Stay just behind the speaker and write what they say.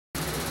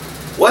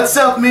What's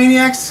up,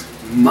 Maniacs?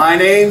 My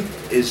name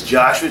is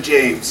Joshua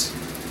James.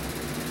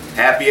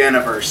 Happy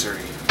anniversary.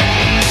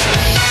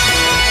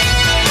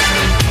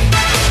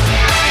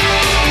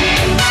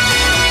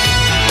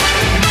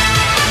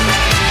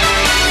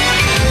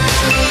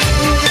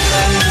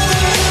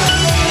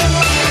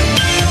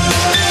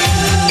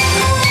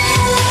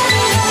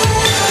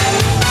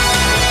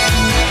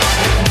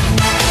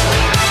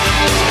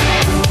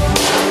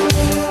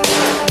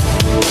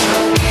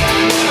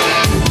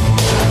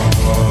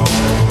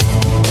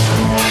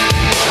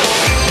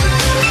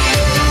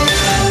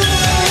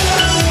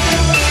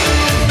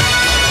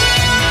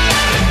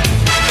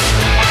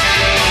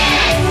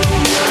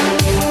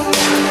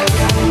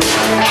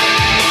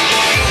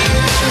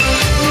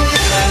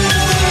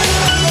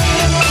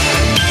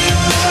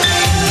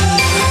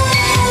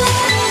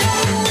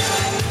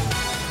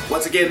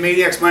 Once again,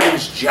 Maniacs, my name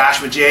is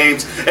Joshua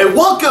James, and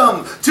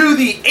welcome to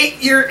the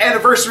 8-year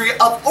anniversary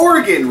of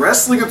Oregon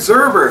Wrestling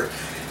Observer.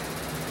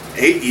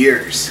 8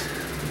 years.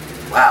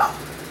 Wow.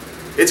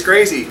 It's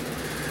crazy.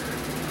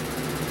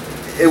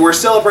 And we're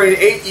celebrating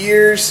 8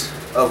 years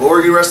of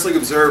Oregon Wrestling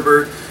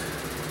Observer.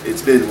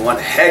 It's been one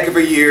heck of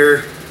a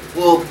year.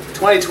 Well,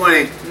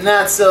 2020,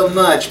 not so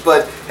much,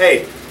 but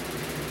hey,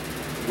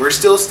 we're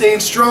still staying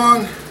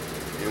strong,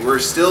 and we're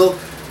still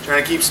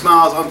trying to keep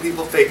smiles on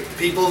people's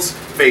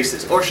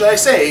faces. Or should I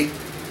say,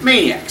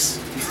 maniacs.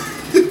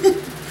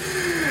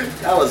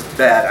 That was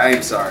bad, I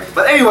am sorry.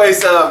 But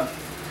anyways,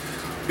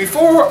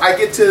 before I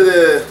get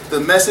to the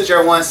message I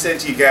want to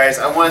send to you guys,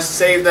 I want to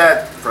save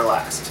that for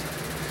last.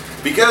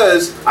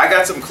 Because I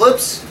got some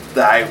clips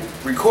that I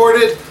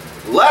recorded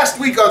last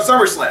week on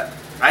SummerSlam.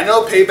 I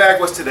know Payback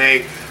was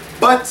today,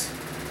 but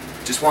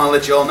just want to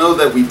let you all know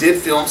that we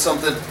did film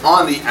something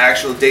on the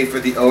actual date for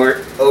the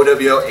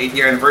oWo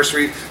 8-year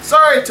anniversary.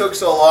 Sorry it took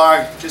so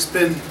long. Just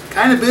been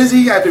kind of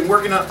busy. I've been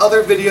working on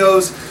other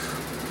videos.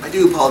 I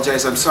do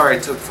apologize. I'm sorry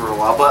it took for a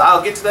while, but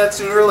I'll get to that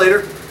sooner or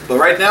later. But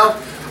right now,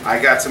 I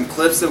got some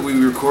clips that we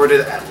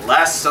recorded at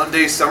last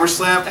Sunday's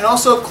SummerSlam, and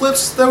also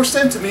clips that were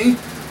sent to me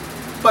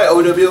by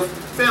oWo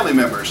family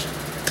members.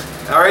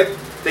 Alright,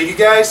 thank you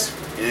guys,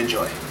 and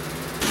enjoy.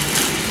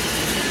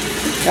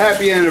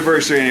 Happy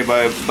anniversary,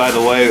 anybody, by the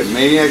way,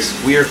 Maniacs.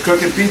 We are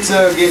cooking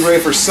pizza, getting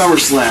ready for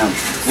SummerSlam.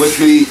 With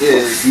me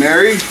is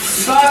Mary,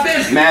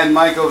 Mad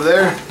Mike over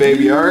there,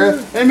 Baby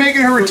Aria, and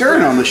making her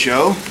return on the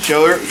show.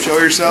 Show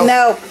yourself.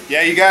 No.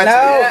 Yeah, you got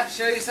no. Yeah,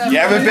 show yourself. You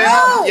haven't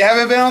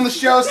been on the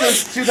show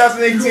since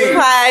 2018.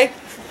 Hi.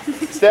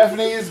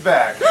 Stephanie is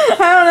back.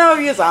 I don't know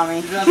if you saw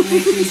me.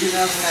 2018,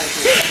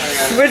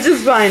 2019. Which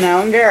is fine,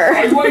 I don't care.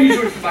 What are you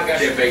doing with my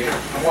goddamn bacon?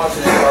 I'm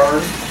watching it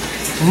burn.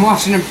 I'm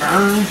watching it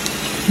burn.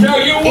 No,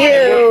 you want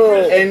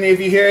Ew. And if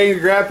you hear any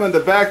grab in the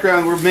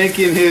background, we're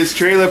making his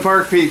trailer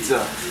park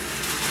pizza.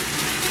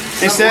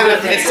 Instead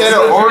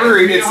of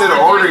ordering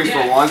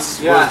for once.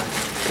 Yeah.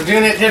 We're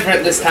doing it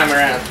different this time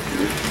around.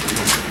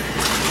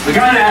 We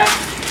got that.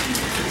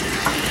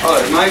 Oh,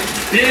 Mike.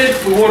 Did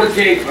we want a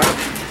cake?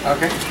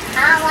 Okay.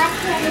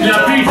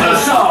 Yeah, pizza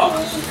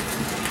sauce.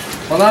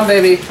 Hold on,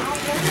 baby.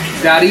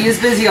 Daddy is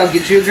busy. I'll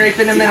get you a grape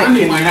in a minute. Can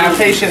you have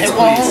patience,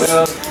 please?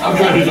 I'm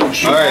trying to do some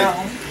shit.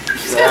 Alright.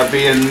 That'll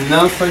be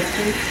enough, I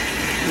think.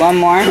 One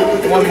more?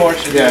 One more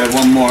should Yeah,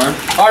 one more.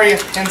 Aria,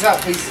 hands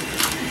up, please.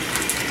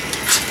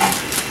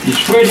 You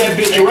spread that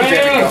bitch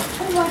around.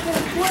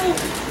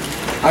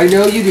 I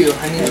know you do.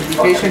 I need to be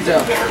patient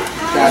though.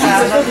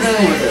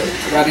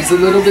 Daddy's a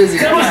little busy.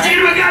 Come on,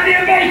 steal my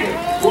goddamn bacon.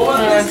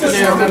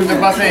 The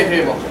buffet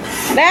table.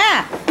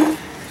 Yeah.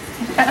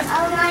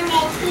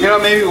 You know,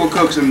 maybe we'll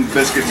cook some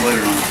biscuits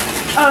later on.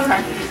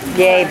 Okay.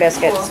 Yay,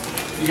 biscuits.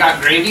 You got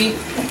gravy?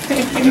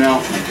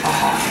 No.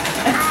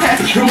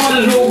 Come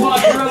on, this old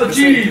mozzarella You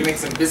cheese. make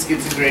some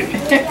biscuits and gravy.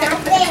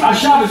 I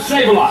shop at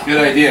Save a Lot.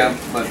 Good idea,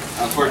 but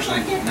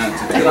unfortunately, not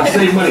today. Because I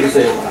save money at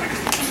Save a Lot.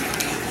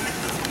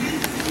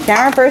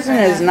 Camera person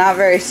is not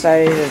very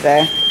steady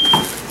today.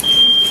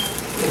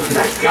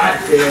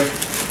 Goddamn.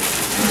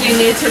 You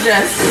need to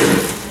just...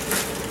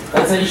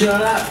 That's how you show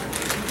it up?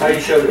 How you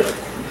show it up?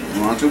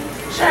 You want to?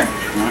 Sure.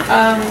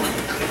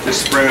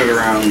 Just spread it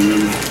around and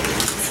then...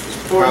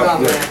 Pour it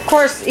on there. Of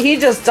course, he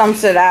just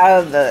dumps it out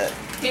of the...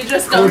 He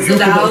just dumps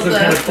it out the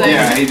thing.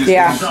 Yeah, he just...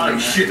 Yeah. It's not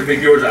like shit to make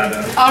yours out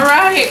of. All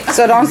right.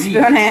 So don't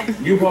spoon it.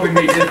 You probably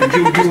made this, but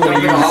you want to Dump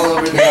it use all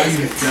over the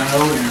basket.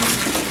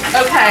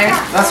 Okay.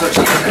 That's what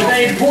she But said.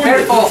 they ain't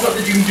important. It's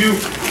something you can do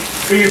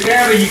for your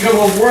family. You come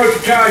home work,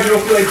 you're tired, you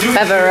don't feel like doing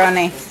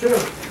Pepperoni.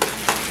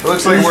 It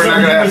looks like we're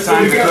not going to have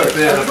time to cook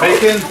the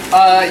bacon.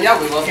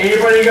 Yeah, we will.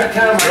 Anybody got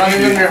time? Run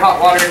it under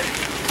hot water.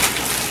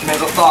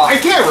 Make it thaw.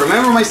 I can't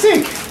remember my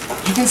sink.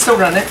 You can still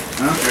run it.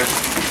 Okay.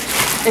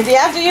 If you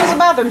have to use the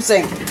bathroom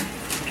sink.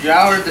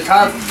 Shower at the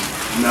top.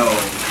 No.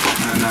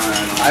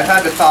 I've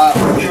had to thaw.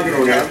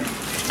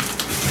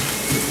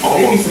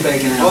 Oh, some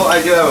bacon Well,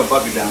 I do have a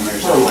bucket down there,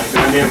 so like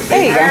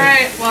There you All go.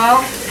 right.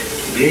 Well.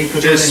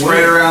 just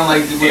spread it around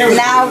like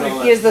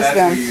Now, use the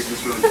spoon.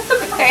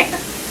 Okay.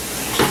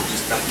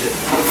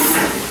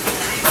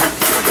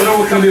 It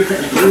always comes with a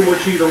little more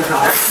cheese on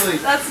top. Actually,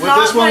 That's would not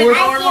this one like work?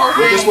 our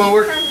normal. Would this one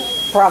work?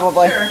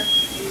 Probably. Sure.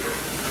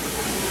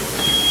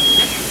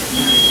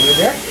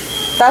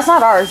 That's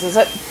not ours, is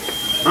it?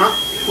 Huh? I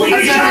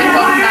certainly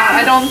hope not.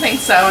 I don't think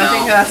so. I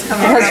think that's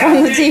coming That's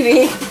from the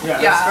TV.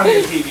 Yeah. From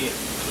the TV.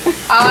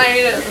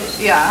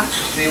 Yeah.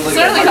 See, look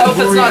Certainly at hope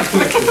it's not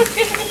coming.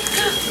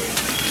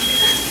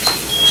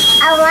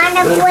 I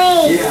wanna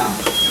play.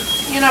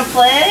 You gonna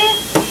play?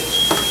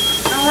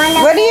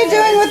 What are you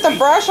doing with the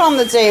brush on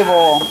the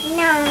table?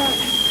 No,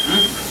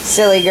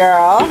 Silly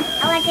girl. I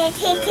want to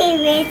take it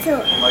with you.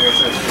 Like I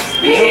said,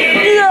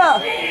 Yeah.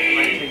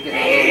 Take it a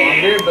little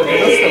longer, but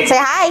it'll still Say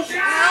hi.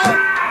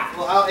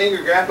 well, how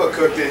Angry Grandpa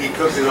cooked it, he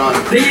cooked it on.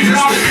 These are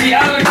off the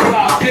oven for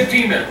about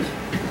 15 minutes.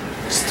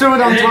 Just throw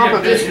it on top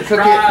of it and cook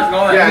it.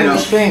 Yeah, I know.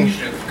 Thing.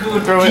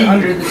 Throw it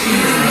under the cheese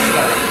and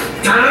stuff.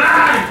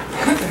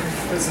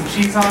 Put some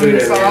cheese on the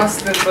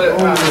sauce, then put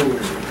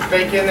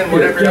bacon and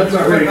whatever else you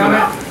put on it.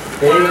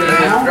 And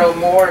then throw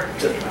more.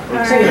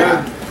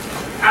 Yeah.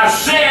 I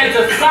said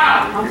to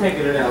stop. I'm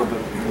taking it out.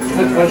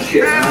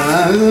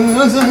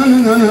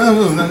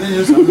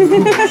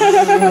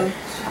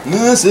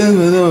 Yes,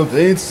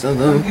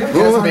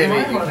 baby,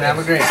 you can have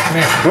a grape.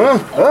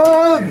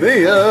 Come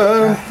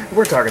here.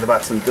 We're talking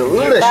about some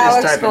delicious That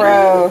looks type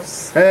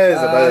gross. of. Hey,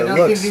 I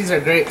don't think these are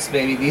grapes,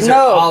 baby. These are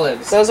No,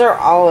 olives. those are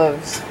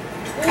olives.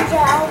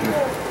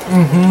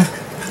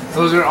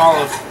 Those are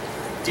olives.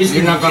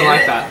 You're not gonna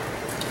like that.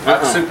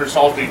 That's super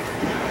salty.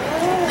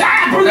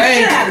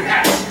 Okay.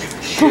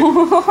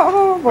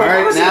 All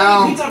right,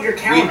 now we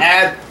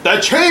add the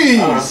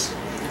cheese.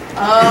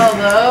 Oh,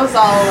 those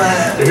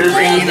olives.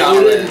 Green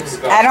olives.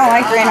 I don't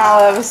like green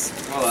olives.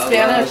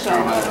 Spanish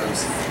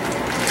olives.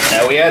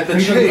 Now we add the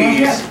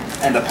cheese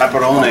and the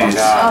pepperonis.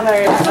 Oh,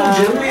 there you go.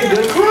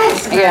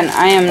 Again,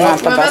 I am not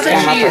the What about best the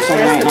camera cheese? person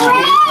right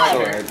now.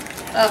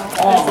 Oh,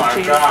 Oh there's my the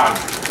cheese. God.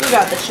 You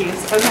got the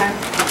cheese. Okay.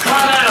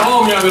 Try that at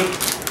home, youngin.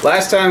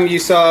 Last time you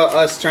saw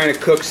us trying to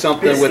cook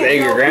something with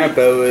Angry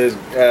Grandpa was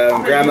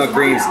Grandma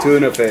Green's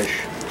tuna fish.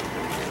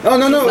 Oh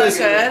no, Is it's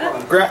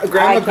that good?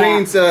 Grandma can't.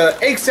 Green's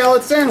egg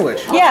salad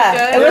sandwich. Yeah,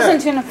 Good. it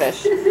wasn't tuna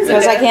fish.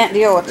 Because I can't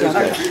deal with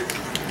tuna fish.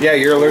 Yeah,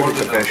 you're allergic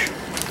to fish.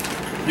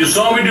 You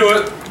saw me do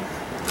it.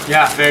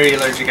 Yeah, very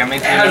allergic. I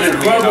made Has tuna for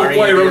incredible Ari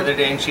flavor. the other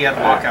day, and she had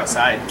to walk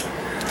outside.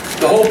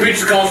 The whole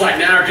pizza costs like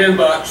 $9 or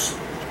 $10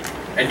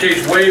 and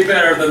tastes way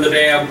better than the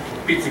damn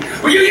pizza.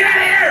 Will you get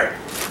out of here?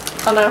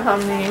 I don't know how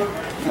many.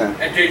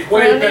 It tastes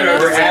way better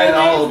We're than adding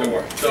all of them.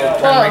 So,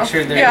 Well, make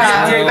sure there's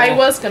yeah, no- I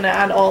was gonna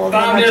add all of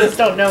them. I just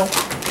don't know.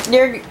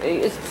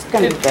 It's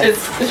gonna be good.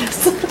 It's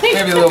just like,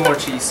 Maybe a little more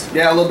cheese.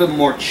 Yeah, a little bit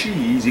more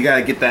cheese. You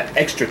gotta get that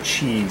extra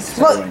cheese.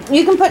 Well,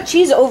 you can put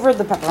cheese over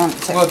the pepperoni.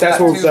 too. Well, That's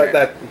that what too.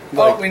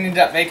 like, We need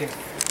that bacon.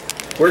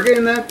 we're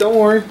getting that. Don't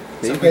worry.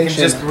 Be So we can patient.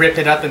 just rip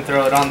it up and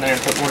throw it on there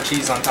and put more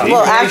cheese on top.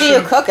 Well, after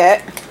you cook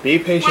it. Be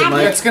patient,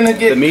 Mike. It's gonna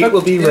get the meat cooked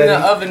will be in ready. the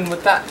oven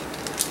with that.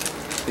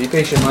 Be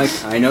patient, Mike.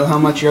 I know how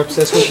much you're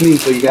obsessed with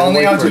meat, but you gotta Only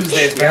wait on for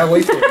Tuesdays, it. You gotta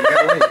wait for it. You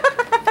gotta wait.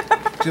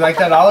 Do you like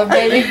that olive,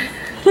 baby?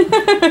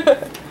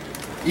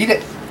 Eat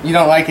it. You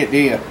don't like it, do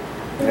you?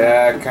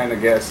 Yeah, I kind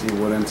of guess you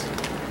wouldn't.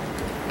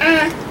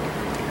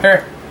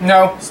 Here.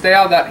 No, stay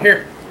out of that.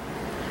 Here.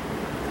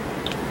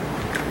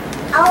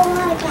 Oh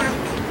my God.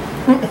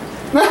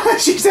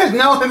 She said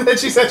no, and then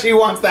she said she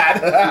wants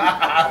that.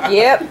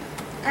 Yep.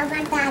 I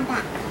want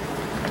that.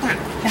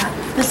 yeah,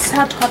 this is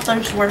how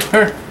toddlers work.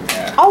 Here.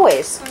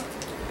 Always. What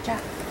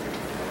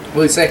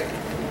do you say?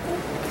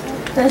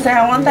 They say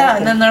I want that,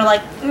 and then they're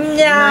like,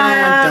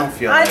 nah. don't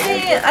feel I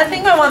that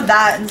think I want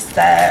that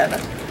instead.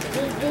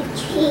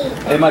 Cheese.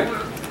 Hey, Mike.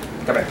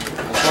 Come here.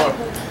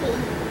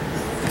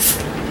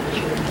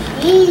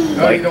 Cheese.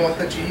 Oh, you don't want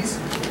the cheese?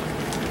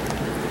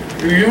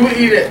 You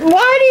eat it.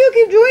 Why do you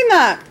keep doing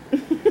that?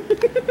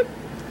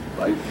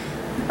 Like,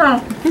 Oh,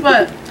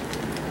 what?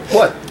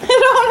 what?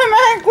 It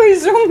automatically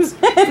zooms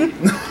in.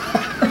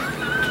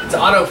 It's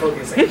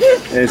autofocusing.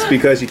 It's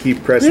because you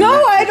keep pressing. No,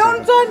 that. I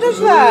don't touch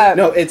that.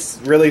 No, it's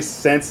really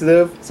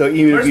sensitive. So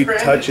even Where's if you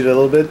Brandon? touch it a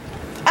little bit.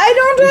 I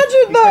don't touch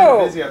it He's kind of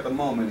though. busy at the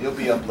moment. He'll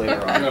be up later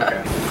on.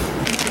 Okay.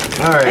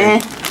 All right. Eh.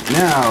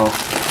 Now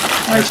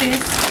More cheese?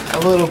 a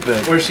little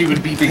bit. Or she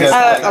would be Because-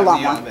 pissed A lot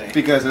the more. other day.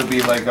 Because it'll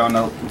be like on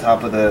the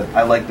top of the.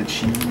 I like the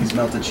cheese,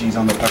 melted cheese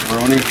on the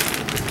pepperoni,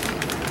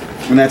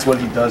 and that's what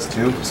he does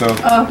too. So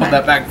Hold Okay.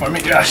 that back for me,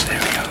 Josh. There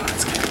we go.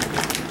 Let's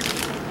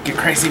get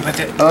crazy with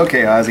it.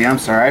 okay, Ozzy, I'm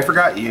sorry. I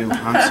forgot you.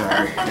 I'm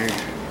sorry.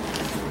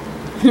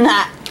 Here.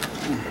 Nah.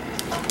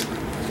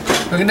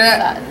 Look at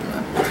that.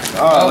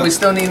 Oh, Oh, we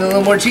still need a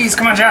little more cheese.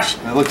 Come on, Josh.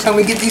 It looks- Help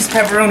me get these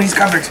pepperonis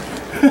covered.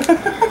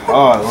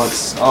 oh, it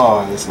looks.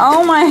 Oh, this is.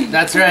 Oh my.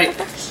 That's right.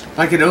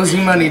 Like it owes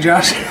you money,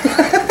 Josh.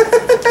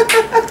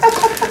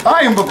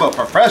 I am a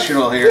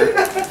professional here.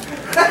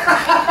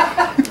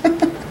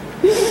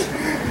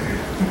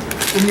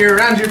 When you're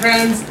around your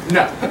friends,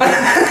 no.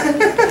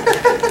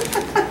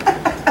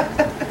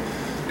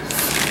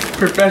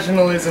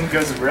 Professionalism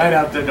goes right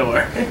out the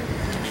door.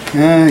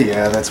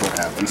 Yeah, that's what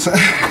happens. All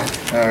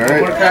More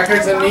right.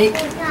 crackers and meat.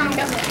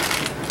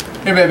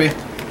 Here, baby.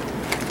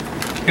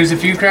 Here's a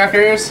few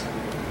crackers.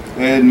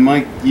 And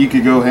Mike, you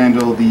could go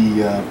handle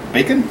the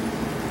bacon.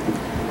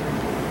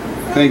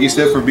 Thank you,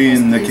 Steph, for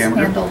being the Please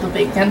camera. handle the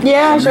bacon.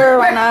 Yeah, sure,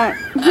 why not?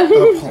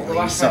 Oh,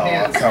 Wash please. my Oh,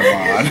 hands. come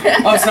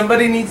on. Oh,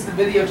 somebody needs to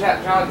video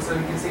chat John so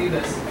we can see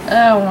this.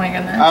 Oh my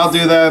goodness. I'll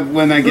do that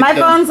when I get My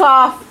done. phone's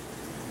off.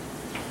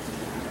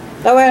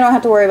 That way I don't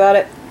have to worry about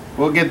it.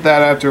 We'll get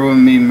that after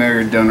when me and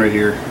Mary are done right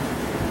here.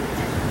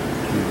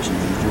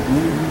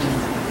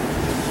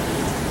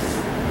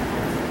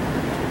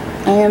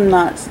 I am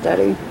not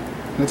steady.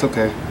 That's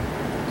okay.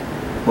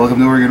 Welcome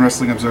to Oregon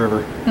Wrestling Observer.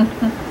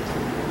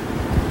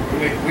 We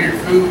make weird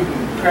food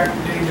and crack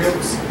day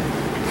jokes.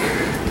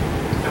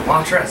 And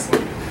watch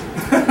wrestling.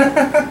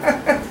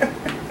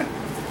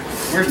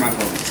 Where's my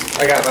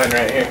phone? I got mine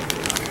right here.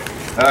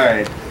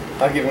 Alright.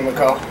 I'll give him a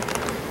call.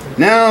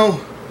 Now,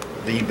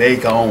 the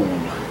bacon.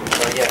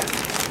 Oh, yeah.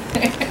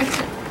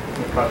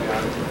 Probably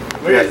on it.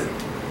 Where is it?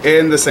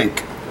 In the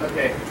sink.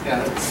 Okay,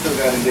 yeah, it's still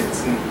gotta get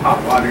some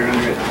hot water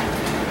under it.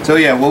 So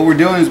yeah, what we're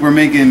doing is we're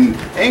making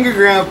Angry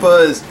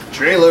Grandpa's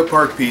Trailer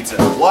Park Pizza.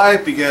 Why?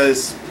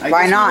 Because I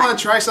Why guess not? we want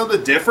to try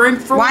something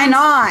different for Why once.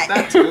 not?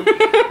 That too.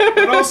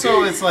 But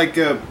also, it's like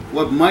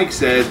what Mike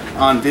said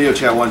on video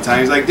chat one time.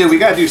 He's like, dude, we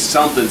gotta do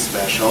something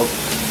special.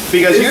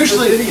 Because This is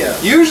the video.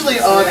 usually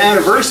on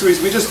anniversaries,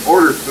 we just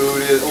order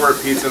food, order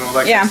pizza and all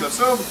that Yeah. kind of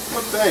stuff. So,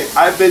 what the heck?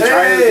 I've been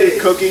trying to do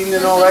cooking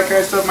and all that kind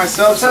of stuff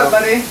myself. What's up, So,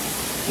 buddy?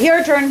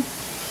 Your turn.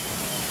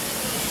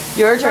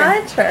 Your turn.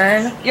 My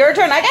turn. Your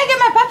turn. I gotta get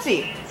my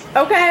Pepsi.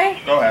 Okay.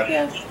 go ahead.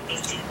 Yeah.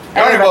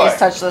 Everybody's boy.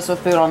 touched this with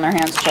food on their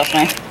hands, trust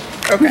me.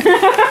 Okay.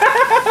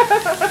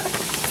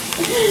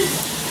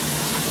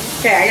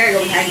 Okay, I gotta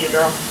go behind you,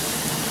 girl.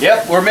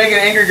 Yep, we're making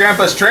Angry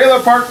Grandpa's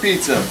Trailer Park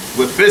Pizza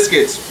with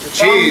biscuits,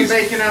 Throwing the cheese,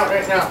 bacon out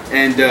right now.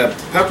 and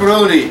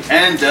pepperoni,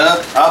 and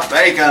a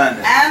bacon.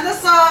 And the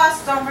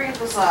sauce. Don't forget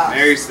the sauce.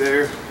 Mary's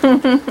there.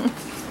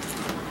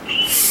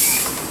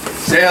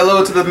 Say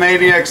hello to the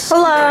Maniacs.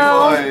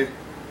 Hello. Boy.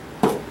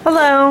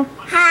 Hello.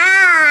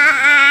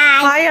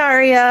 Hi. Hi,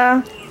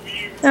 Aria.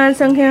 That's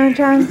some camera,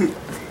 John.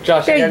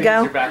 Josh, There you gotta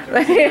go. use your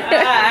bathroom.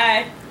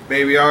 Hi.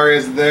 Baby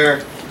Aria's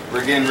there.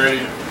 We're getting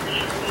ready.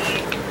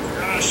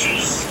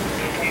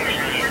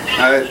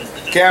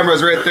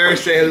 Camera's right there.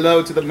 Say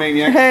hello to the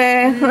Maniacs.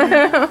 Hey.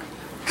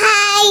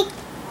 Hi.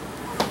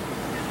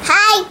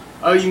 Hi.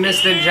 Oh, you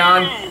missed it,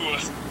 John.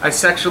 I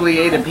sexually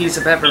ate a piece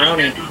of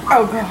pepperoni.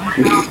 Oh,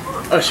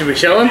 God. Oh, should we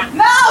show him?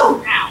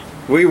 No!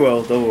 We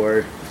will. Don't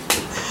worry.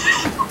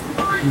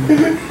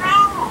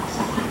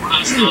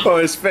 Oh,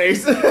 his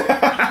face.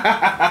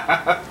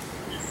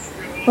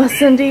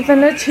 Listen deep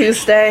into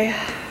Tuesday.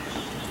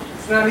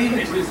 It's not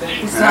even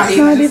Tuesday. It's not It's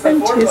even. not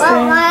even Tuesday.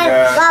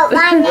 Yeah. What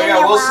one Well, yeah,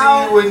 we'll see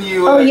you when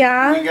you. Oh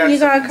yeah? we You got some a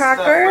stuff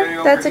cracker? ready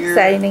over That's here.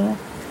 exciting.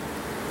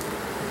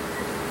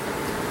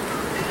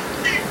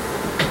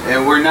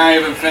 And we're not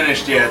even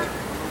finished yet.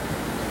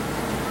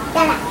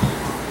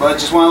 But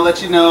just want to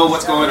let you know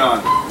what's going on.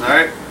 All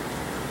right.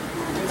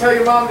 You tell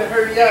your mom to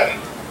hurry up.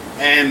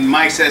 And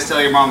Mike says,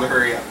 "Tell your mom to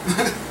hurry up."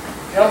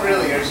 Don't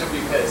really, or she'll be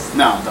pissed.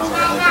 No, don't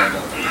worry.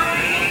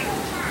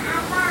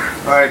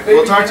 All right,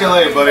 we'll talk to you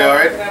later, buddy. All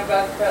right. Have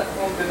that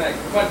home tonight.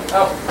 Come on,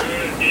 out.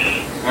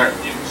 All right.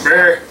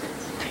 Bear.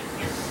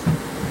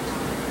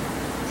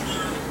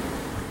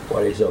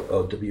 What is up,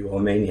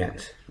 oWo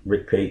Maniacs?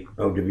 Rick Pete,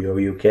 oWo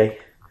UK.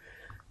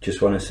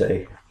 Just want to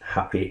say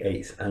happy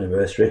 8th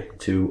anniversary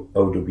to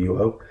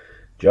oWo.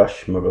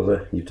 Josh, my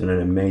brother, you've done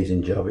an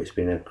amazing job. It's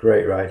been a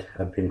great ride.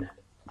 I've been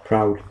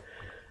proud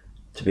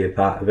to be a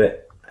part of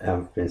it.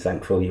 I've been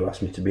thankful you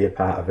asked me to be a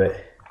part of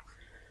it.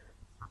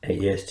 8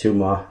 years, 2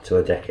 more till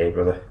a decade,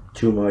 brother.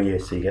 2 more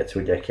years till you get to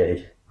a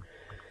decade.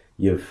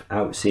 You've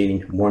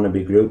outseen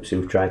wannabe groups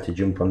who've tried to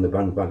jump on the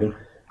bandwagon.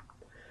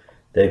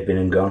 They've been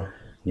and gone.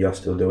 You're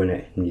still doing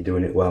it, and you're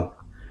doing it well.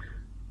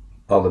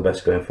 All the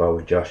best going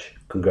forward, Josh.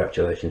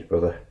 Congratulations,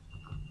 brother.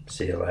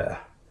 See you later.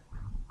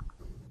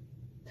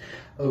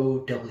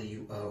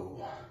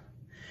 oWo.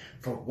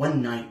 For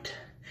one night,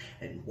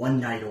 and one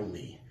night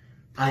only,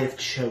 I have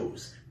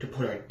chose to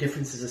put our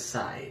differences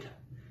aside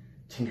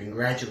to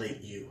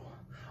congratulate you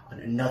on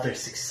another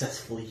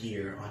successful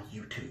year on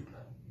YouTube.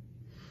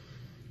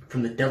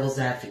 From the Devil's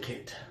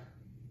Advocate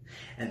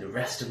and the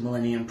rest of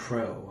Millennium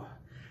Pro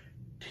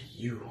to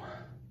you,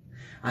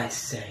 I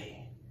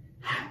say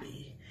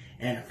happy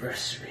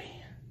anniversary.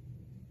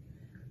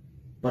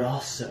 But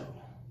also,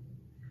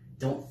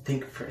 don't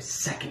think for a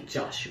second,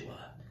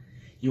 Joshua,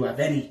 you have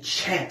any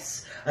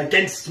chance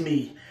against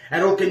me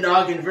at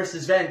Okanagan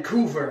versus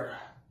Vancouver.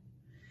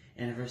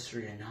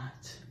 Anniversary or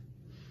not,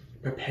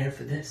 prepare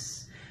for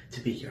this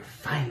to be your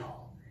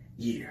final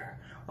year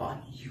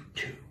on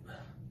YouTube.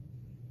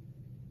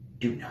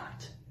 Do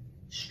not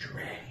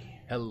stray.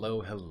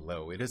 Hello,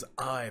 hello. It is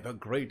I, the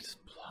great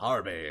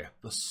Harvey,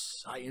 the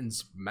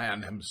science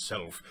man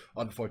himself.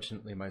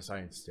 Unfortunately, my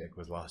science stick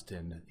was lost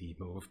in the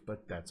move,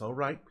 but that's all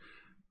right.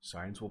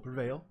 Science will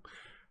prevail.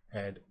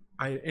 And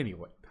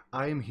anyway,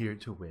 I am here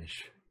to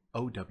wish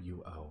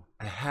oWo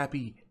a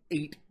happy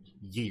 8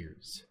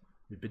 years.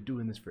 We've been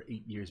doing this for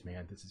 8 years,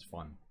 man. This is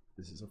fun.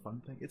 This is a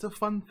fun thing. It's a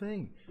fun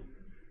thing.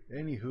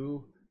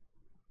 Anywho,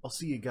 I'll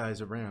see you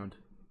guys around.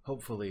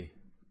 Hopefully,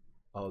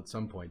 I'll at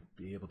some point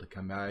be able to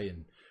come by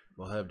and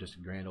we'll have just a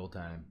grand old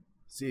time.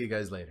 See you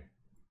guys later.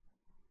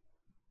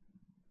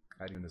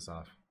 I turn this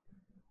off.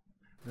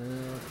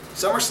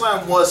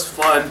 SummerSlam was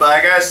fun, but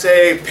I gotta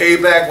say,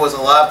 Payback was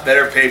a lot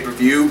better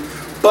pay-per-view.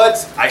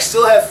 But I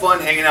still have fun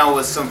hanging out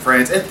with some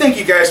friends. And thank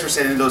you guys for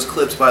sending those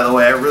clips, by the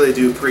way. I really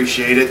do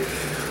appreciate it.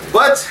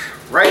 But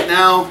right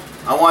now,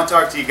 I want to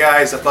talk to you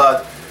guys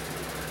about,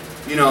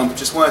 you know,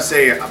 just want to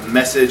say a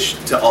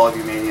message to all of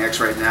you maniacs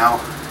right now.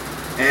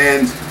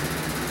 And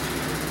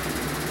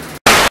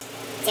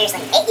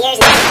Seriously, 8 years.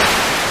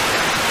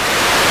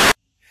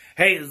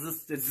 Hey,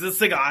 is this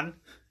thing on?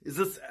 Is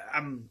this,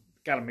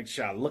 gotta make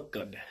sure I look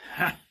good.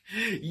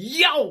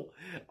 Yo!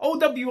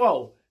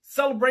 oWo!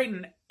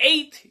 Celebrating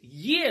 8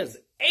 years.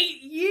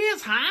 8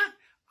 years, huh?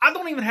 I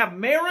don't even have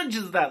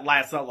marriages that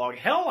last that long.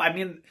 Hell, I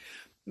mean,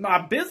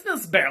 my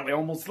business barely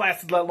almost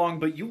lasted that long,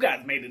 but you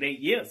guys made it 8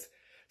 years.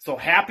 So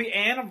happy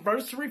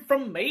anniversary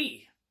from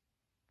me.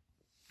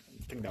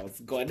 I think that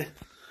was good.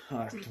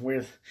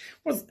 Where's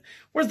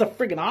the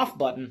friggin' off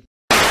button?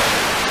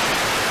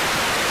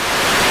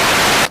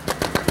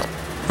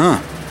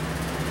 Huh.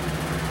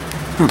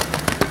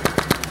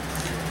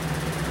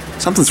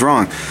 Something's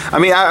wrong. I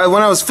mean,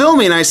 when I was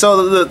filming, I saw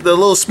the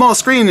little small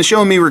screen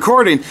showing me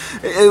recording.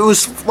 It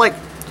was like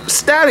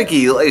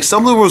staticky, like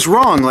something was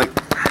wrong. Like,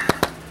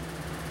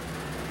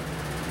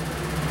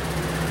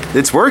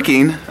 it's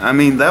working. I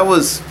mean, that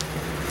was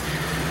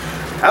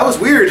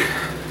weird.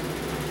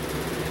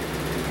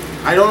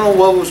 I don't know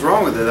what was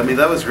wrong with it. I mean,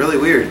 that was really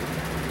weird.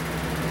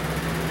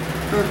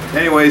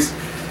 Anyways,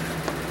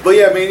 but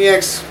yeah,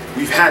 Maniacs,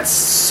 we've had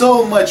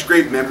so much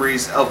great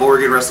memories of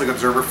Oregon Wrestling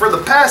Observer. For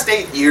the past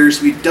 8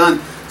 years, we've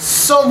done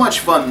so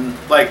much fun,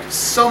 like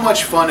so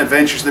much fun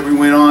adventures that we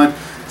went on,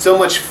 so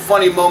much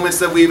funny moments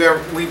that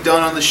we've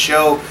done on the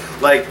show,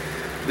 like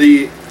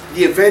the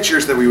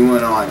adventures that we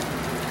went on.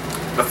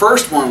 The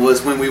first one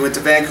was when we went to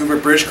Vancouver,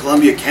 British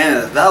Columbia,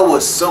 Canada. That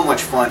was so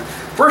much fun.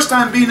 First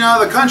time being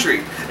out of the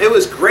country. It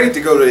was great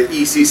to go to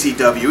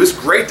ECCW. It was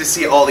great to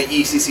see all the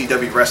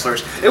ECCW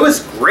wrestlers. It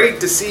was great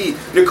to see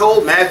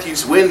Nicole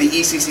Matthews win the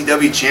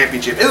ECCW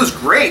championship. It was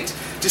great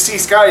to see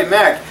Scotty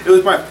Mack. It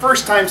was my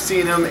first time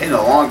seeing him in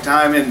a long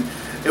time, and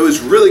it was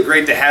really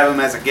great to have him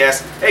as a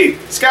guest. Hey,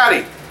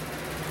 Scotty,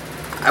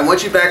 I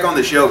want you back on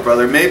the show,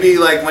 brother. Maybe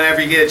like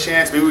whenever you get a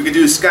chance, maybe we could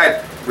do a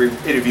Skype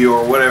interview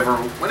or whatever.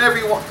 Whenever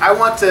you want. I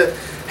want to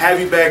have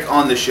you back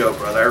on the show,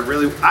 brother.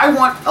 I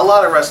want a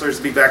lot of wrestlers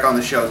to be back on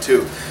the show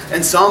too.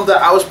 And some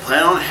that I was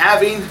planning on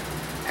having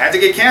had to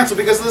get canceled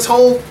because of this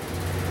whole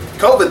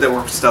COVID that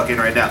we're stuck in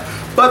right now.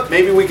 But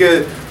maybe we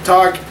could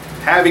talk,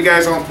 have you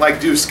guys on, like,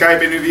 do a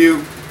Skype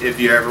interview if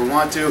you ever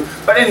want to.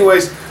 But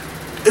anyways,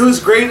 it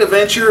was a great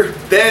adventure.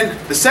 Then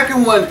the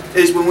second one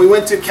is when we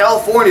went to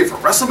California for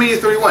WrestleMania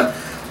 31.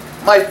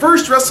 My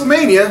first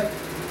WrestleMania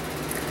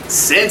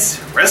since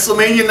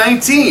WrestleMania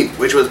 19,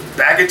 which was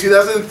back in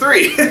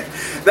 2003.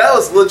 That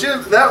was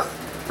legit.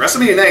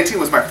 WrestleMania 19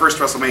 was my first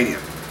WrestleMania.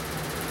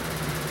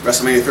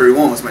 WrestleMania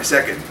 31 was my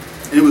second.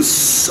 And it was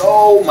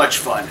so much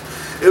fun.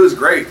 It was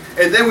great.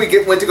 And then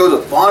we went to go to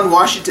Vaughan,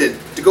 Washington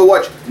to go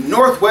watch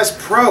Northwest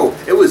Pro.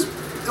 It was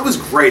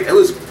great. It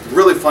was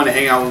really fun to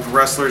hang out with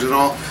wrestlers and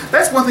all.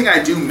 That's one thing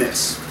I do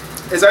miss.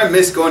 Is I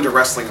miss going to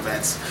wrestling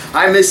events.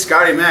 I miss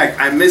Scotty Mack.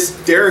 I miss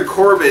Darren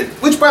Corbin.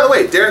 Which, by the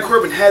way, Darren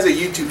Corbin has a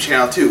YouTube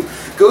channel too.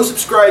 Go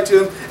subscribe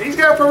to him. And he's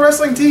got pro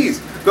wrestling tees.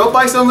 Go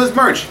buy some of his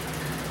merch.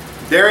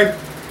 Darren,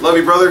 love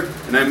you, brother,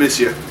 and I miss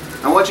you.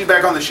 I want you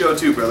back on the show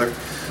too, brother.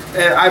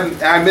 And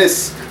I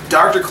miss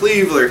Dr.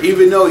 Cleaver,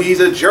 even though he's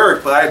a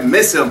jerk, but I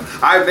miss him.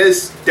 I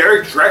miss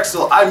Derek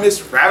Drexel. I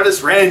miss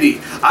Ravenous Randy.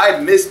 I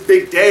miss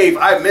Big Dave.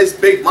 I miss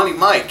Big Money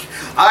Mike.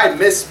 I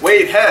miss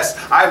Wade Hess.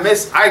 I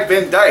miss Ike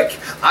Van Dyke.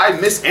 I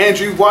miss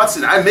Andrew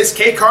Watson. I miss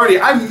Kate Carney.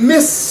 I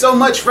miss so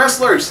much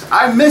wrestlers.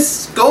 I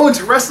miss going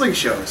to wrestling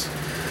shows.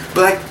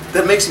 But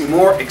that makes me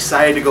more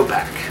excited to go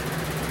back.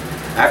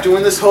 After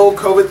when this whole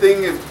COVID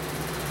thing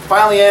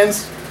finally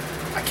ends,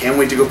 I can't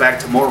wait to go back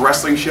to more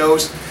wrestling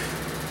shows,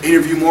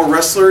 interview more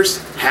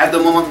wrestlers, have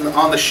them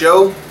on the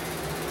show.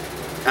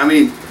 I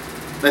mean,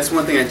 that's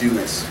one thing I do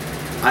miss.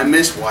 I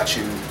miss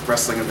watching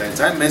wrestling events.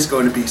 I miss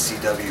going to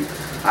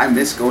BCW. I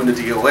miss going to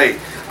DOA.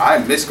 I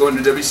miss going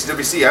to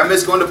WCWC. I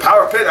miss going to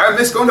Power Pit. I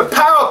miss going to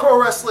Power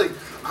Pro Wrestling.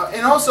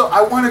 And also,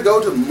 I want to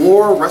go to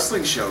more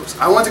wrestling shows.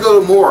 I want to go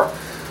to more.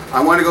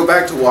 I want to go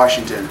back to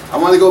Washington. I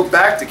want to go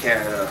back to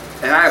Canada.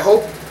 And I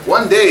hope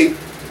one day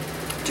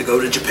to go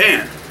to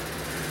Japan.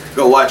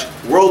 Go watch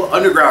World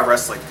Underground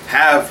Wrestling.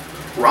 Have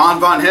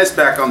Ron Von Hess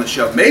back on the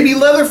show. Maybe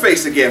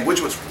Leatherface again,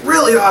 which was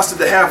really awesome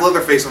to have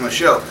Leatherface on the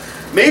show.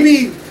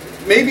 Maybe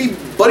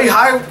Buddy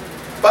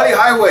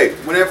Highway,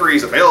 whenever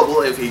he's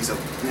available, if he's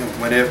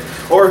whenever.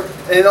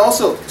 And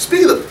also,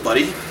 speaking of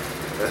Buddy,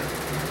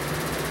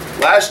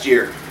 last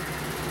year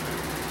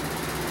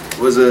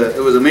was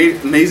an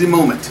amazing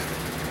moment,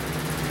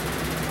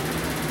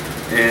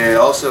 and it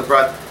also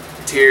brought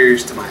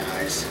tears to my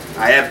eyes.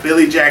 I had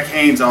Billy Jack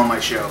Haynes on my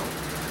show,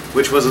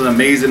 which was an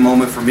amazing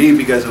moment for me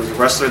because it was a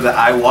wrestler that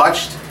I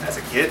watched as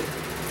a kid,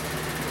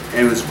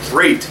 and it was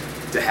great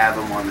to have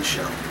him on the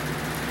show.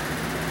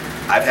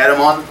 I've had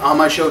him on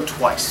my show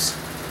twice.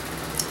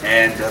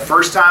 And the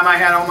first time I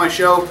had him on my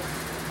show,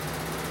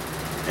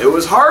 it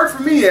was hard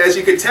for me, as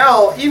you could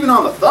tell, even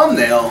on the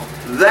thumbnail,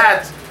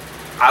 that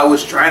I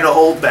was trying to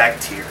hold back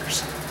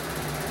tears.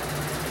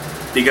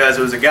 Because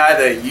it was a guy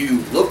that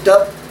you looked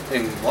up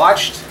and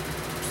watched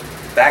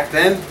back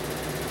then,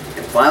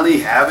 and finally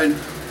having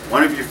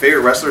one of your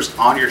favorite wrestlers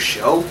on your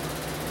show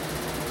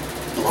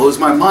blows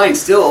my mind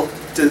still,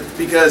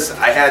 because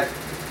I had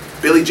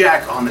Billy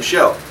Jack on the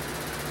show.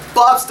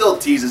 Bob still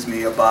teases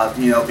me about,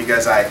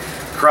 because I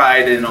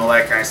cried and all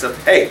that kind of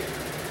stuff. Hey,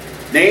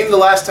 name the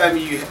last time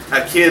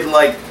a kid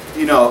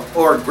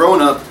or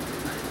grown up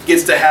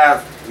gets to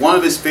have one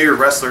of his favorite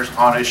wrestlers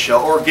on his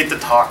show or get to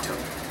talk to him.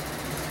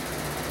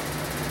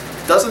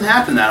 Doesn't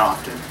happen that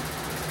often.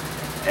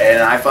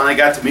 And I finally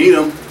got to meet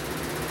him,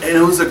 and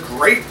it was a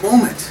great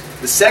moment.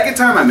 The second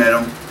time I met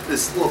him, the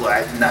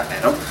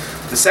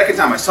second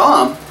time I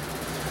saw him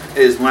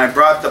is when I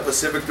brought the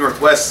Pacific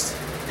Northwest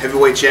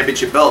Heavyweight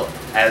Championship belt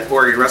at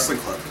Oregon Wrestling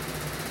Club.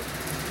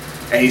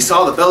 And he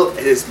saw the belt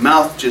and his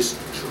mouth just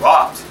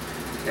dropped.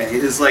 And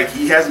it was like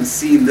he hasn't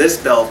seen this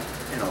belt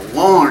in a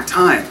long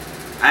time.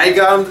 I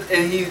got him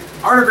and he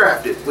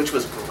autographed it, which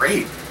was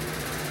great.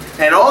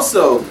 And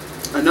also,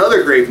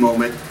 another great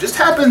moment just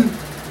happened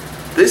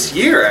this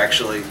year,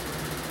 actually,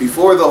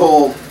 before the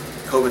whole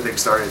COVID thing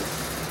started.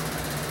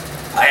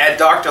 I had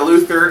Dr.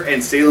 Luther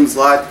and Salem's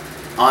Lot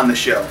on the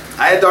show.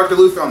 I had Dr.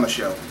 Luther on the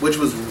show, which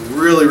was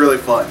really, really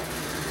fun.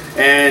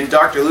 And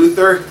Dr.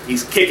 Luther,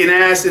 he's kicking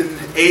ass in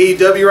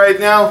AEW right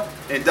now.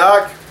 And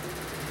Doc,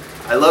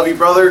 I love you,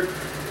 brother.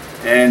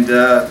 And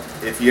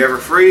if you're ever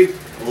free,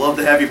 I'd love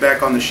to have you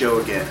back on the show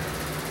again.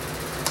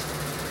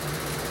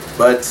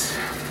 But,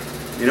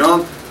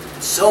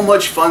 so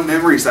much fun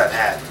memories I've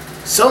had.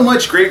 So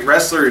much great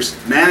wrestlers,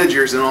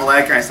 managers, and all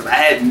that kind of stuff. I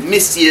had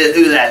Monsieur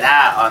Ooh La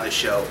La on the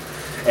show.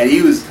 And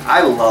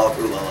I love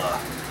Ooh La La.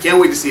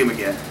 Can't wait to see him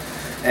again.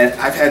 And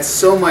I've had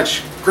so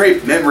much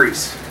great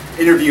memories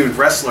interviewing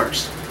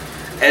wrestlers.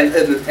 And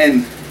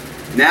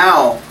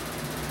now,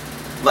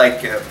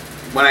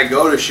 when I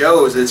go to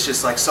shows, it's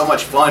just so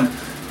much fun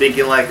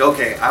thinking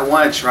okay, I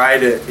want to try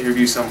to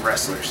interview some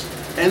wrestlers.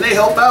 And they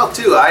help out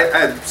too.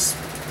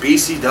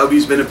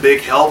 BCW's been a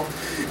big help.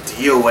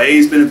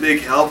 DOA's been a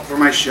big help for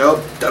my show.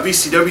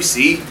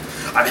 WCWC.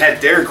 I've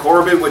had Darren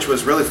Corbin, which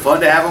was really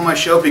fun to have on my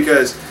show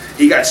because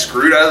he got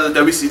screwed out of the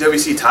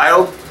WCWC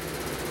title.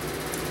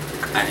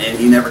 And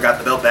he never got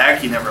the belt back.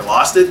 He never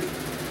lost it,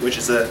 which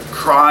is a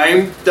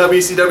crime,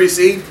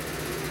 WCWC.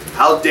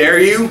 How dare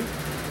you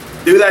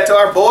do that to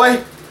our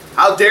boy?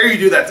 How dare you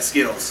do that to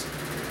Skittles?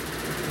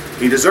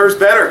 He deserves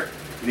better.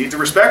 You need to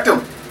respect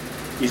him.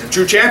 He's a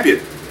true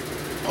champion.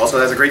 Also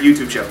has a great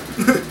YouTube show.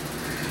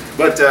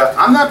 But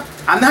I'm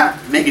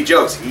not making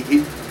jokes.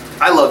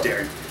 I love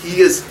Darren.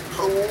 He is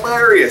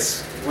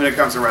hilarious when it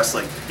comes to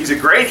wrestling. He's a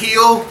great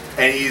heel,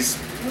 and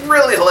he's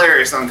really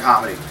hilarious on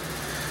comedy.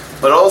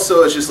 But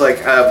also, it's just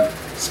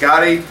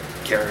Scotty,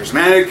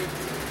 charismatic,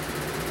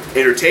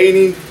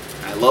 entertaining.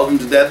 I love him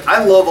to death.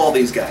 I love all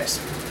these guys.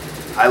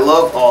 I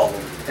love all of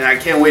them. And I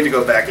can't wait to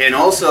go back. And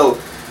also,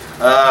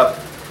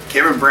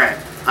 Kevin Brandt.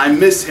 I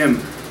miss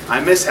him.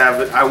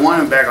 I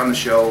want him back on the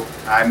show.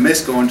 I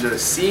miss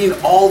seeing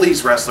all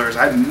these wrestlers.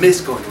 I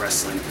miss going to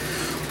wrestling.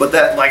 But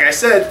that, like I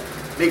said,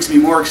 makes me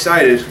more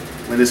excited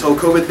when this whole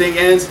COVID thing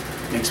ends.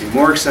 Makes me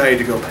more excited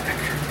to go back.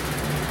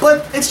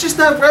 But it's just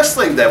not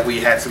wrestling that we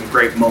had some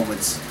great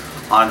moments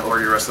on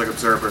Oregon Wrestling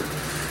Observer.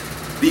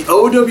 The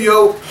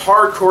oWo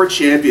Hardcore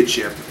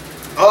Championship.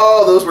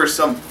 Oh, those were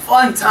some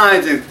fun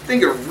times, and I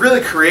think are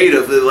really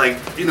creative.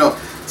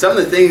 Some of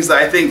the things that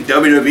I think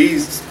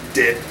WWE's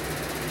did.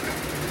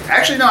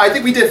 Actually, no, I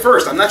think we did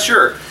first. I'm not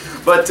sure.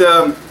 But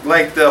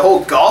the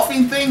whole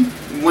golfing thing,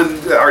 when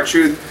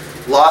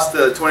R-Truth lost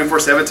the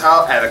 24/7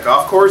 title at a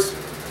golf course.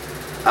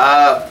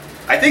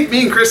 I think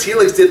me and Chris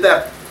Helix did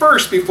that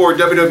first before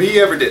WWE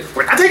ever did.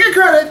 We're not taking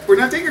credit. We're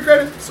not taking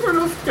credit. Sort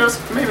of. Yes,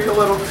 maybe a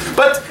little.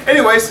 But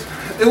anyways,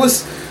 it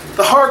was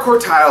the hardcore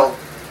title.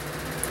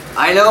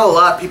 I know a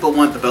lot of people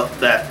want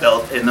that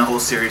belt and the whole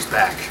series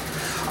back.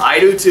 I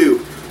do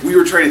too. We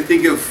were trying to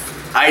think of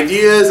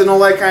ideas and all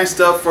that kind of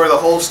stuff for the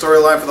whole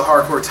storyline for the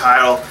hardcore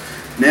title.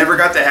 Never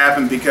got to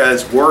happen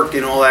because work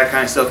and all that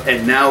kind of stuff.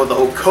 And now with the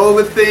whole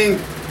COVID thing,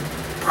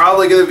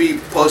 probably going to be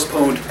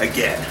postponed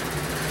again.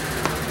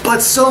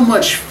 But so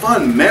much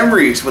fun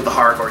memories with the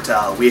hardcore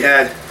title. We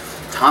had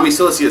Tommy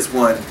Associates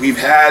win. We've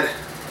had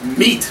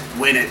Meat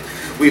win it.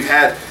 We've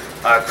had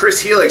Chris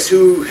Helix,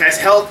 who has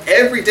held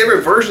every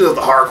different version of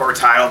the hardcore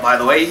title, by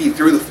the way. He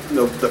threw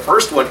the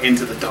first one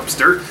into the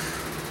dumpster.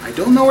 I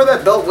don't know where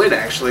that belt went,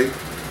 actually.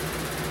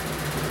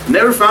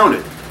 Never found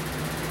it.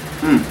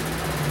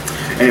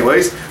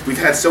 Anyways, we've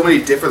had so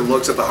many different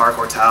looks at the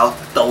hardcore title.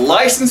 The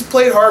license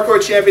plate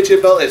hardcore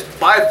championship belt is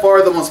by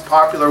far the most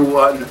popular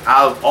one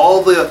out of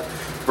all the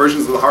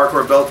versions of the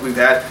hardcore belt we've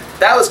had.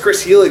 That was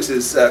Chris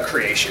Helix's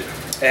creation,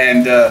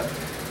 and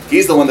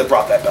he's the one that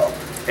brought that belt.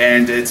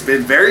 and it's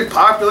been very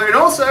popular. And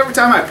also, every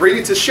time I bring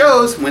it to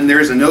shows, when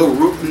there's a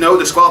no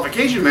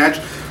disqualification match,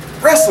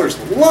 wrestlers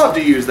love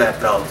to use that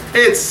belt.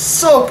 It's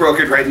so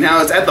broken right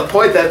now. It's at the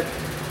point that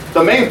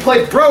the main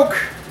plate broke,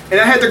 and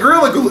I had to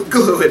Gorilla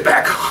glue it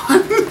back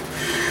on.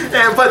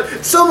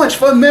 But so much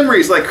fun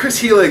memories, like Chris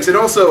Helix, and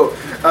also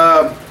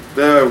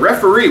the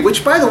referee,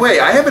 which, by the way,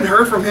 I haven't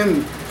heard from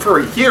him for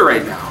a year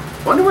right now.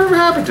 Wonder whatever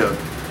happened to him.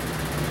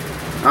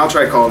 I'll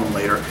try calling him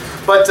later.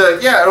 But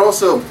yeah, and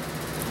also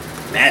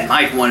Mad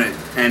Mike won it,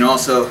 and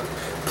also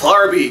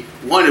Plarby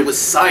won it with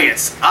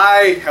science.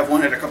 I have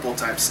won it a couple of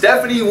times.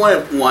 Stephanie won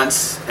it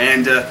once,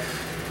 and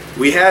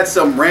we had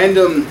some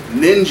random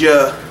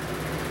ninja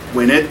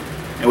win it,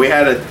 and we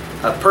had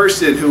a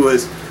person who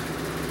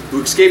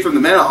escaped from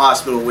the mental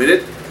hospital win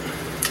it.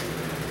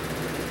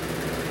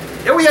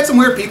 Yeah, we had some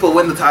weird people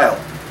win the title.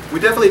 We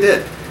definitely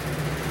did.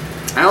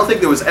 I don't think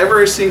there was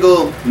ever a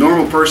single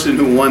normal person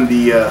who won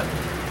the,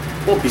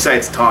 well,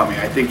 besides Tommy.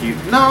 I think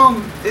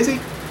no, is he?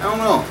 I don't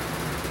know.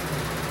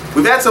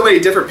 We've had so many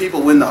different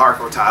people win the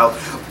hardcore title,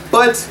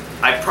 but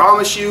I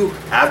promise you,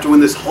 after when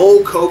this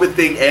whole COVID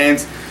thing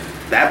ends,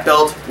 that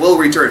belt will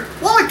return.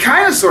 Well, it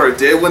kind of sort of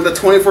did when the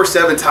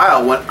 24/7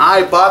 title, when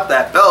I bought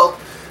that belt,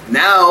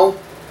 now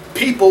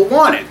people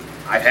want it.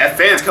 I've had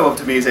fans come up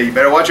to me and say, you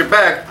better watch your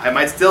back, I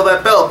might steal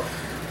that belt.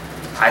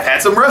 I've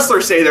had some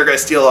wrestlers say they're going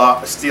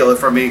to steal it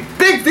from me.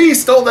 Big V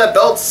stole that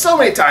belt so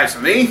many times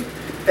from me.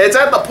 It's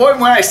at the point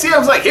when I see him, I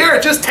was like, here,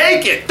 just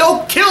take it.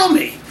 Don't kill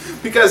me.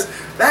 Because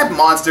that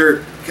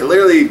monster can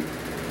literally...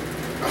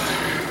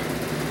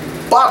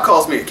 Bob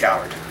calls me a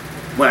coward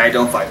when I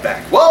don't fight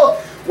back. Well,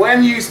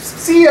 when you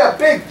see a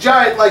big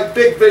giant like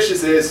Big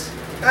Vicious is,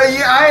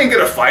 yeah, I ain't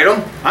going to fight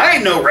him. I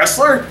ain't no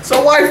wrestler,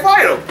 so why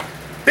fight him?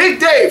 Big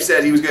Dave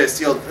said he was going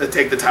to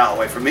take the title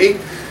away from me.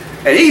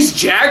 And he's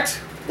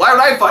jacked. Why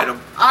would I fight him?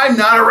 I'm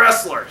not a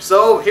wrestler.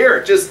 So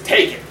here, just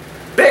take it.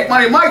 Big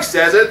Money Mike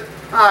says it.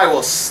 I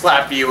will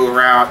slap you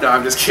around. No,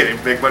 I'm just kidding,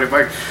 Big Money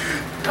Mike.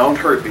 Don't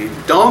hurt me.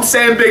 Don't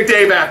send Big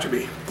Dave after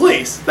me.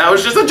 Please. That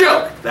was just a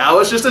joke. That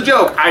was just a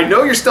joke. I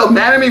know you're still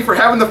mad at me for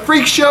having the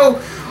freak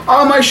show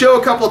on my show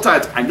a couple of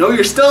times. I know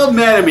you're still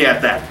mad at me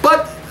at that.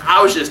 But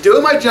I was just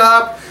doing my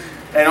job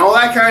and all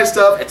that kind of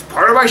stuff. It's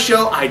part of my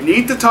show. I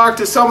need to talk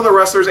to some of the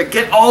wrestlers and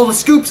get all the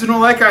scoops and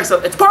all that kind of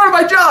stuff. It's part of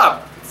my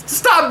job.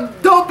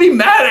 Stop, don't be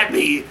mad at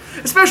me.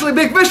 Especially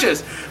Big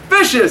Vicious.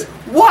 Vicious,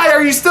 why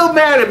are you still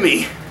mad at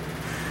me?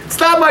 It's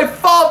not my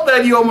fault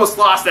that you almost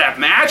lost that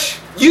match.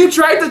 You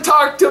tried to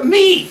talk to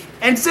me.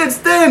 And since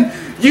then,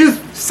 you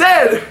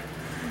said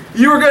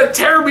you were going to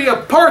tear me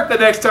apart the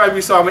next time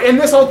you saw me. And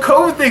this whole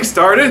COVID thing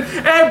started,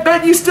 and I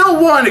bet you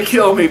still want to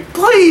kill me.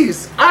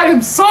 Please, I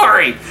am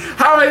sorry.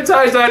 How many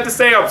times do I have to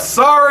say I'm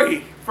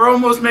sorry for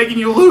almost making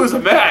you lose a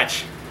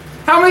match?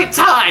 How many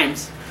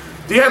times?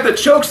 Do you have to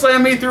choke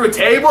slam me through a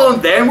table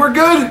and then we're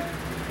good?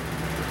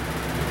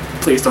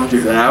 Please don't do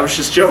that. I was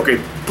just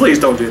joking. Please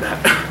don't do that.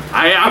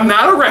 I'm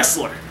not a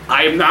wrestler.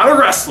 I am not a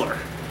wrestler.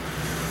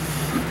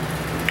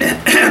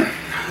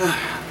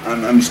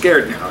 I'm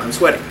scared now. I'm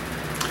sweating.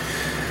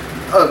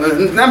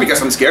 Not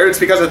because I'm scared. It's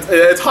because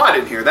it's hot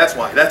in here. That's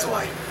why. That's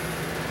why.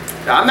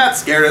 I'm not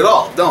scared at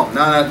all. No,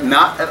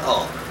 not at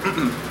all.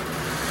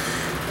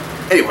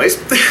 Anyways.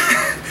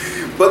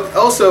 But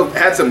also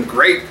had some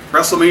great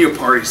WrestleMania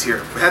parties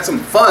here. We had some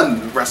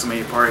fun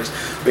WrestleMania parties.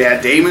 We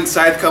had Damon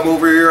Side come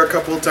over here a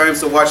couple of times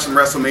to watch some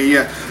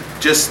WrestleMania.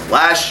 Just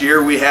last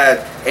year we had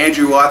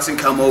Andrew Watson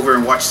come over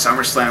and watch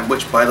SummerSlam,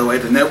 which, by the way,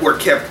 the network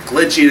kept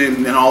glitching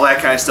and all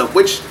that kind of stuff,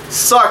 which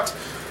sucked.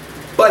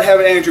 But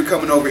having Andrew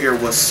coming over here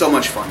was so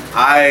much fun.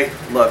 I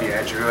love you,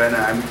 Andrew, and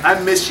I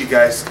miss you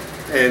guys.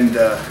 And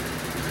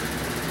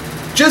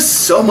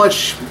just so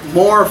much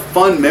more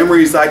fun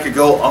memories. I could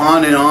go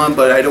on and on,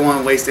 but I don't want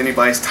to waste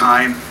anybody's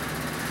time.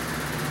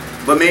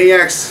 But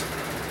Maniacs,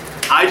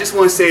 I just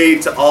want to say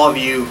to all of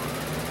you,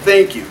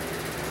 thank you.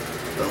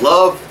 The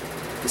love,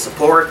 the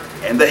support,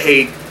 and the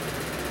hate.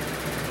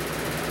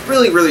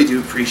 Really, really do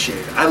appreciate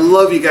it. I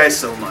love you guys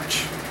so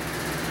much.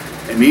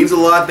 It means a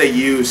lot that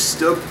you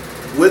stuck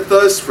with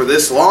us for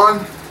this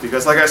long,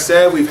 because like I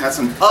said, we've had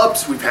some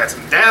ups, we've had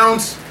some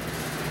downs,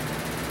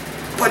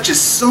 but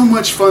just so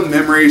much fun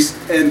memories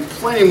and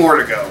plenty more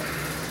to go.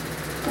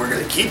 We're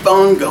going to keep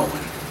on going.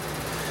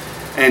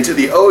 And to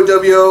the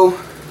oWo,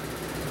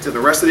 to the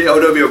rest of the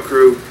oWo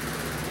crew,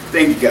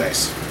 thank you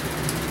guys.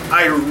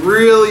 I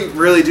really,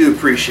 really do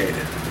appreciate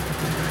it.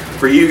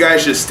 For you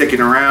guys just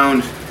sticking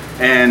around,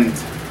 and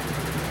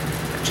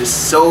it's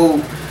just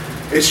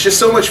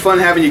so much fun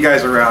having you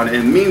guys around, and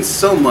it means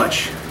so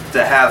much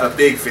to have a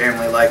big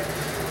family like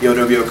the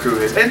oWo crew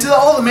is. And to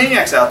all the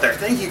Maniacs out there,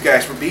 thank you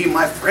guys for being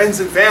my friends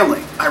and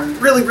family. I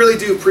really, really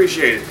do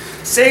appreciate it.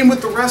 Same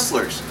with the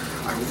wrestlers.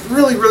 I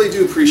really, really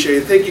do appreciate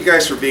it. Thank you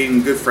guys for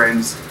being good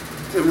friends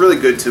and really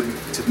good to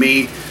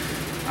me.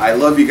 I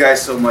love you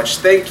guys so much.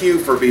 Thank you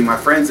for being my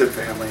friends and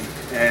family.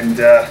 And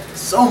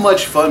so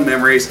much fun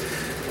memories.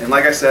 And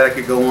like I said, I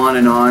could go on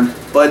and on,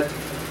 but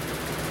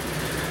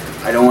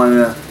I don't want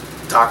to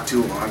talk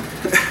too long.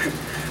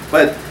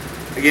 But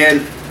again,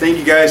 thank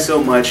you guys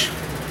so much.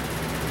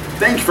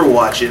 thank you for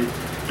watching.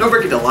 Don't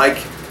forget to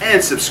like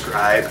and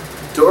subscribe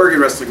to Oregon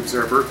Wrestling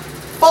Observer.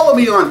 Follow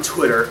me on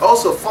Twitter.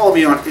 Also follow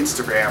me on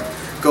Instagram.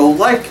 Go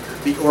like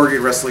the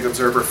Oregon Wrestling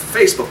Observer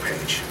Facebook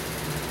page.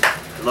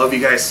 I love you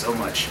guys so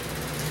much.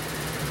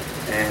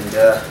 And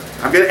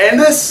I'm going to end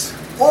this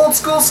old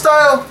school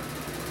style.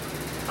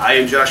 I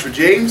am Joshua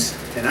James,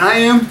 and I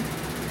am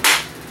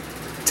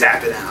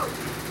tapping out.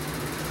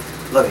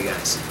 Love you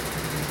guys.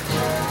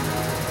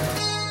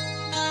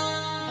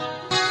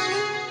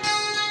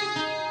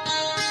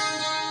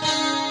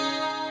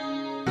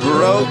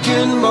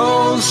 Broken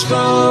bones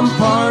from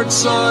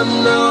parts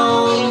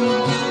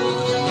unknown,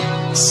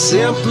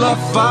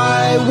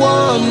 simplify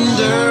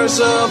wonders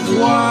of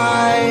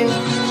why.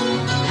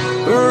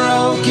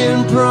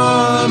 Broken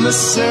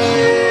promises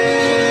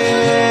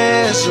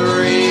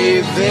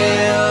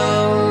reveal